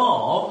we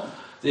are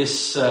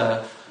this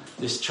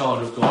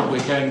child of God,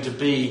 we're going to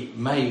be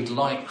made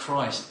like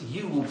Christ.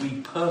 You will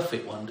be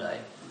perfect one day.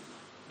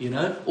 You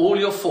know, all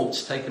your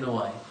faults taken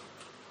away.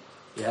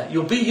 Yeah,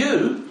 you'll be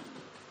you.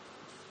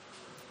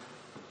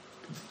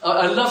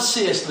 I love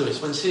C.S.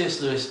 Lewis. When C.S.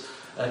 Lewis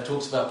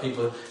talks about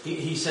people,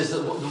 he says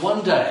that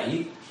one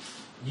day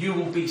you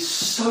will be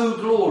so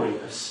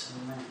glorious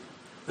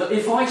that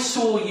if I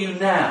saw you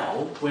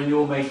now when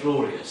you're made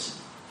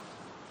glorious,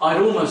 I'd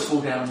almost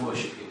fall down and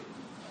worship you.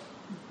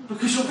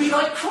 Because you'll be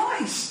like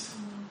Christ.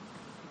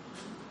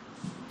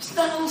 Isn't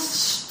that an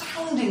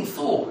astounding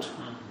thought?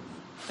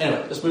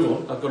 Anyway, let's move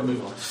on. I've got to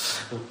move on.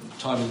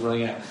 Time is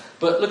running out.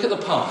 But look at the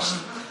past.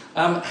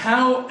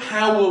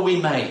 How were we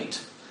made?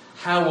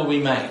 How were we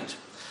made?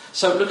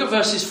 So look at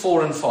verses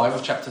 4 and 5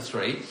 of chapter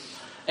 3.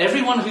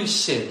 Everyone who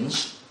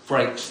sins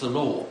breaks the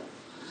law.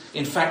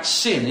 In fact,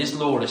 sin is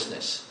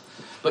lawlessness.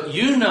 But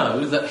you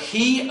know that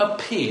he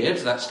appeared,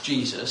 that's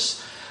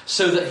Jesus,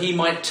 so that he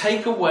might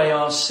take away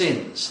our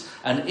sins.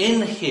 And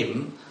in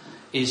him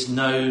is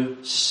no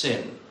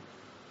sin.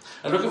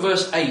 And look at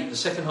verse 8, the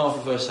second half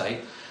of verse 8.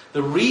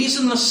 The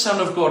reason the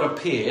Son of God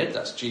appeared,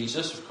 that's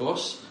Jesus, of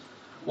course,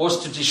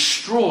 was to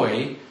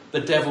destroy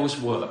the devil's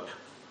work.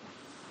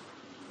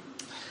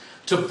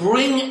 To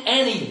bring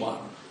anyone,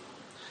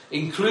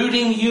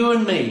 including you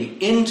and me,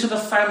 into the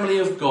family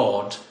of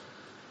God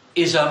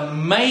is a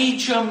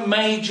major,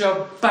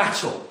 major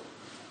battle.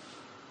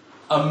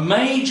 A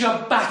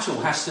major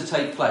battle has to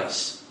take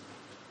place.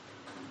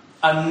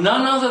 And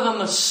none other than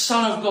the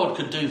Son of God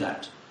could do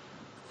that,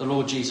 the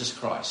Lord Jesus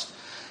Christ.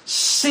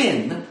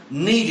 Sin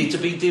needed to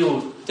be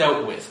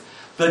dealt with.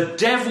 The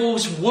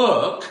devil's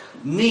work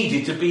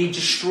needed to be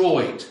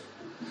destroyed.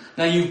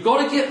 Now you've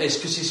got to get this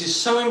because this is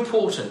so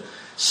important.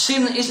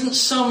 Sin isn't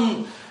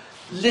some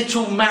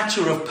little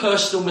matter of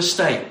personal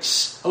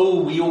mistakes.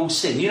 Oh, we all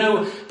sin. You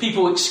know,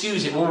 people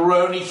excuse it. Well, we're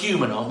only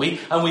human, aren't we?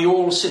 And we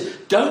all sin.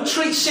 Don't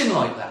treat sin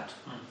like that.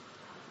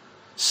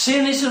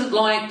 Sin isn't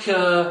like,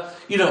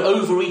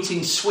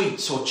 overeating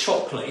sweets or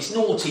chocolate. It's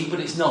naughty, but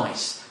it's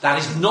nice. That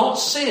is not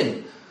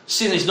sin.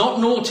 Sin is not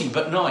naughty,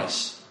 but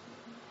nice.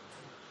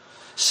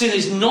 Sin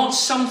is not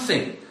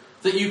something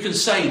that you can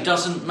say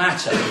doesn't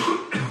matter.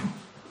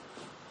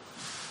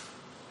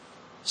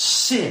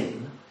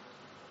 Sin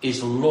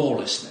is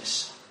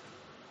lawlessness.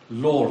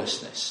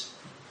 Lawlessness.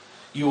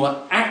 You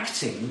are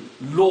acting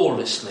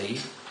lawlessly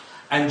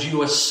and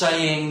you are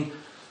saying,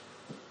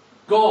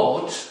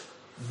 God,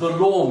 the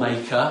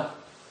lawmaker,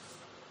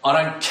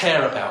 I don't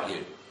care about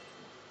you.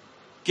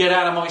 Get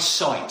out of my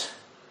sight.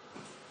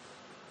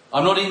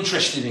 I'm not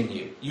interested in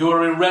you.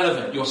 You're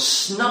irrelevant. You're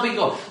snubbing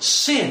God.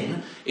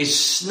 Sin is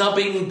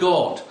snubbing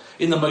God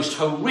in the most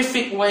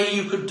horrific way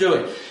you could do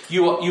it.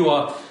 You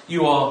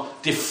are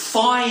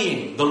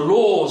defying the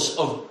laws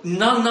of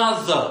none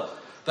other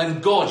than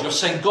God. You're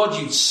saying, God,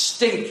 you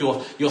stink.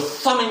 You're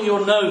thumbing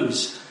your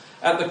nose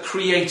at the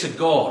Creator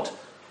God.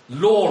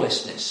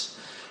 Lawlessness.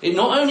 It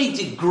not only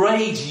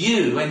degrades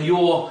you and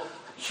your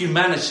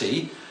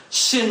humanity,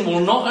 sin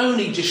will not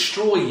only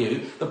destroy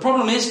you. The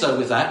problem is, though,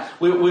 with that,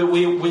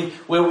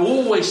 we're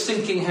always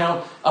thinking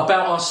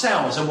about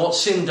ourselves and what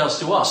sin does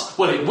to us.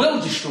 Well, it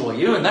will destroy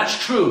you, and that's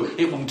true.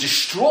 It will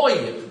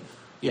destroy you.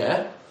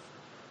 Yeah?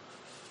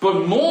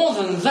 But more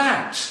than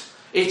that,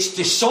 it's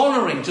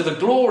dishonouring to the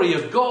glory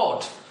of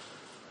God.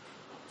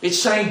 It's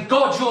saying,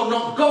 God, you're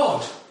not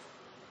God.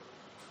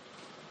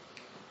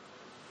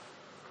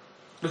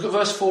 Look at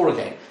verse 4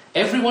 again.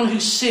 Everyone who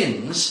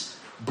sins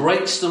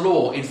breaks the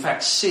law. In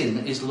fact,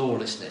 sin is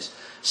lawlessness.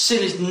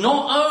 Sin is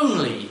not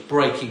only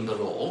breaking the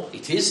law,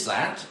 it is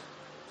that,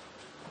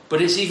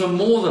 but it's even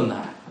more than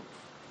that.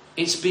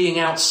 It's being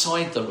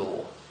outside the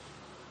law.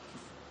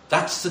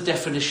 That's the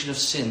definition of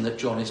sin that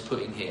John is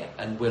putting here,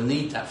 and we'll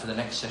need that for the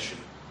next session.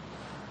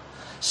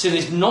 Sin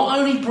is not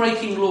only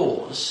breaking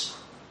laws,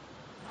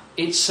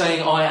 it's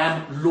saying I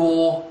am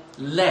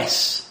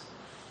lawless.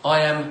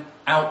 I am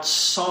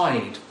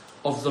outside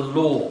of the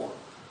law.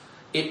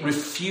 It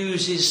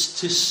refuses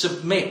to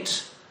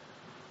submit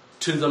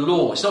to the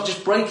law. It's not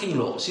just breaking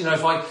laws. You know,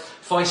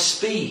 if I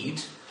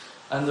speed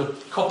and the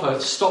copper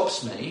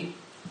stops me,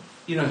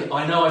 you know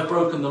I've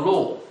broken the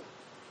law.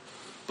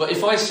 But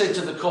if I said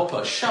to the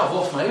copper, shove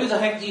off, mate, who the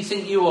heck do you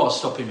think you are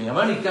stopping me? I'm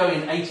only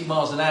going 80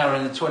 miles an hour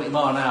in the 20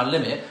 mile an hour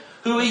limit.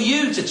 Who are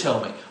you to tell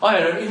me? I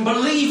don't even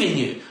believe in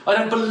you. I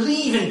don't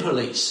believe in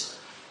police.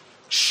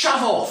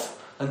 Shove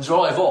off and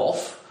drive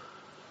off.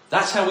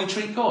 That's how we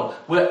treat God.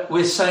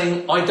 We're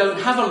saying, I don't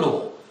have a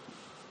law.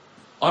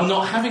 I'm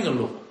not having a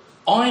law.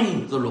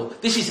 I'm the law.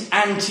 This is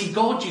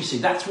anti-God, you see.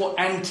 That's what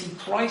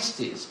anti-Christ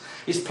is.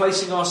 It's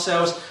placing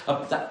ourselves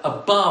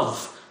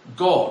above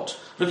God.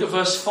 Look at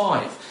verse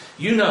 5.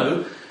 You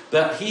know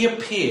that he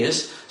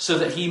appears so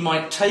that he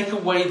might take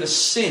away the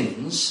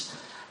sins,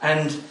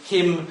 and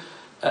in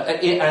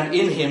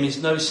him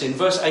is no sin.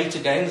 Verse 8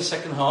 again, the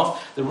second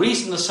half. The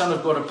reason the Son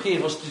of God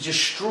appeared was to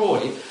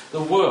destroy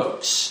the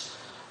works,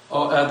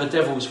 the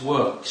devil's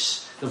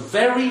works. The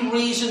very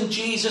reason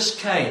Jesus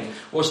came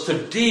was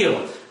to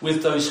deal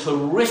with those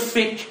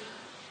horrific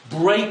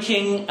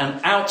breaking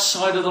and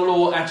outside of the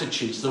law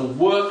attitudes, the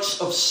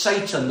works of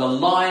Satan, the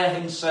liar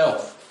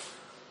himself.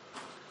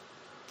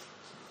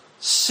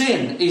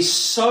 Sin is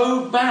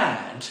so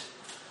bad,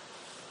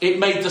 it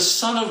made the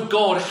Son of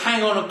God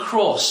hang on a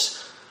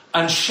cross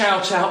and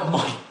shout out,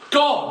 "My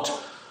God,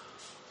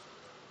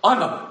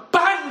 I'm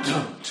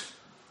abandoned,"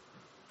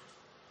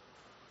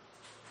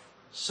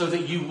 so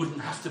that you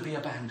wouldn't have to be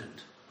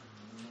abandoned.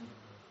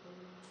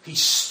 He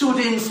stood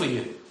in for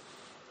you.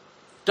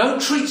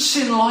 Don't treat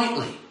sin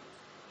lightly.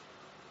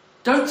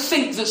 Don't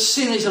think that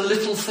sin is a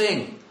little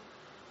thing.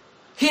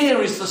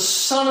 Here is the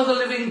Son of the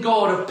living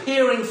God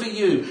appearing for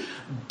you,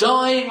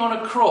 dying on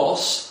a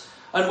cross,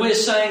 and we're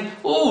saying,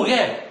 oh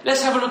yeah,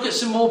 let's have a look at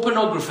some more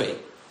pornography.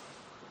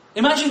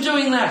 Imagine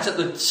doing that at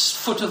the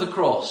foot of the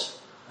cross.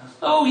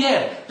 Oh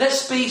yeah,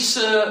 let's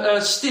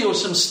steal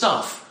some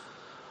stuff.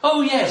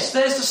 Oh yes,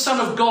 there's the Son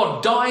of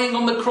God dying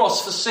on the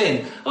cross for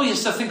sin. Oh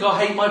yes, I think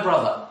I hate my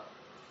brother.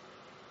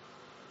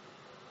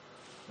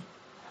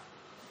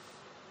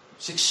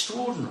 It's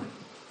extraordinary.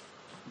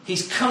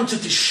 He's come to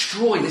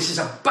destroy. This is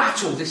a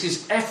battle. This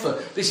is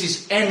effort. This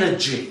is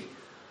energy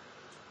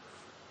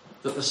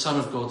that the Son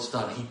of God's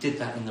done. He did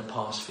that in the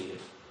past for you.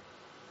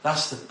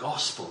 That's the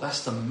gospel.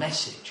 That's the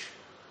message.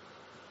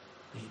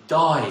 He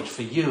died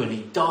for you, and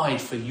he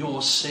died for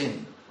your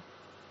sin.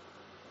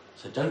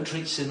 So don't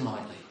treat sin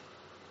lightly.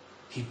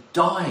 He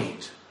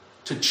died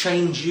to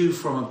change you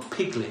from a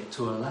piglet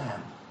to a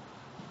lamb.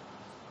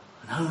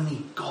 And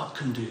only God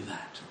can do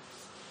that.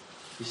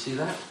 You see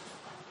that?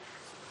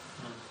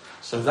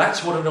 So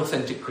that's what an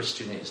authentic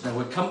Christian is. Now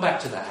we'll come back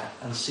to that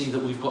and see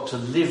that we've got to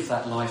live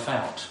that life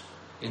out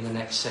in the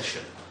next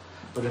session.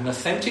 But an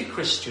authentic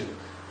Christian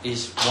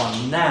is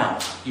one now.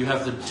 You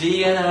have the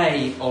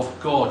DNA of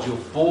God. You're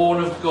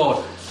born of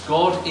God.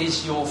 God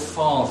is your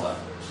Father.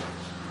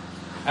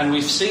 And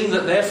we've seen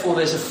that therefore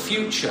there's a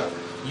future.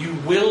 You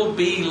will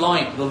be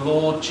like the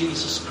Lord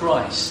Jesus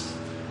Christ.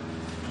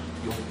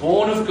 You're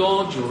born of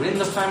God. You're in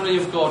the family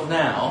of God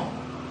now.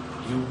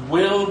 You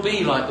will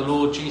be like the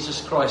Lord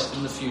Jesus Christ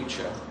in the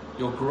future.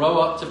 You'll grow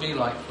up to be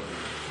like him.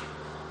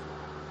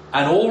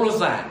 And all of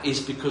that is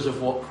because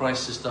of what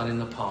Christ has done in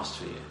the past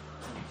for you.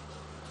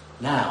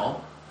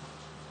 Now,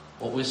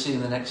 what we'll see in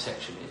the next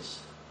section is,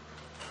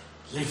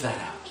 live that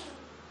out.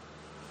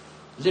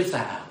 Live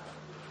that out.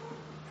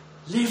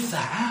 Live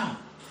that out.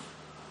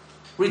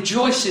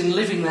 Rejoice in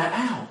living that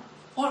out.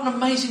 What an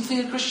amazing thing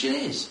a Christian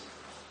is.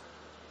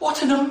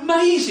 What an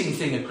amazing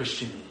thing a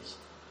Christian is.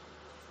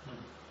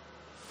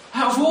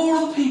 Out of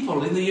all the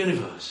people in the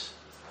universe,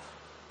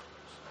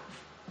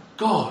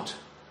 God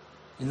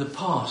in the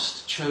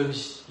past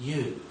chose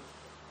you.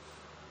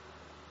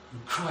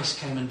 And Christ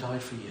came and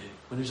died for you.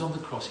 When he was on the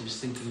cross, he was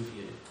thinking of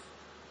you.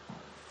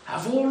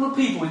 Out of all the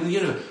people in the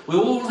universe, with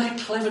all their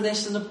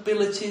cleverness and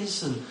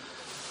abilities and,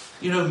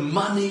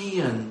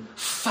 money and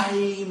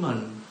fame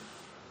and...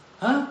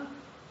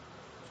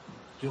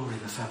 You're in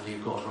the family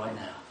of God right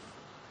now.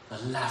 The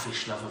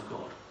lavish love of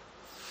God.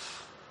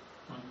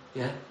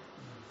 Yeah?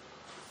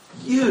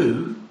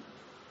 You,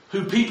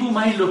 who people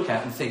may look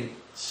at and think,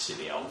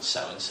 silly old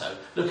so-and-so,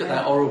 look at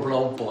that horrible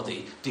old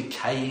body,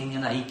 decaying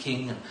and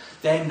aching, and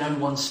they're no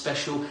one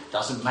special,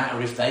 doesn't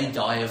matter if they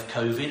die of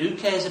COVID, who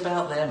cares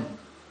about them?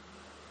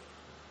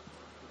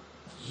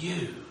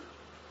 You,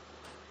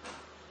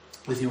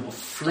 with your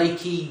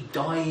flaky,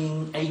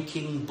 dying,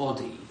 aching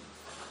body,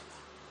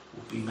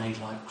 will be made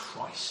like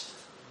Christ.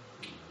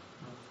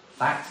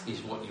 That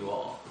is what you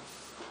are,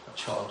 a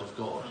child of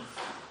God,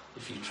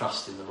 if you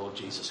trust in the Lord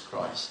Jesus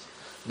Christ.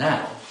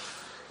 Now,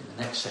 in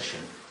the next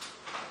session,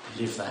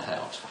 live that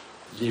out.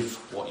 Live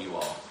what you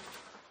are.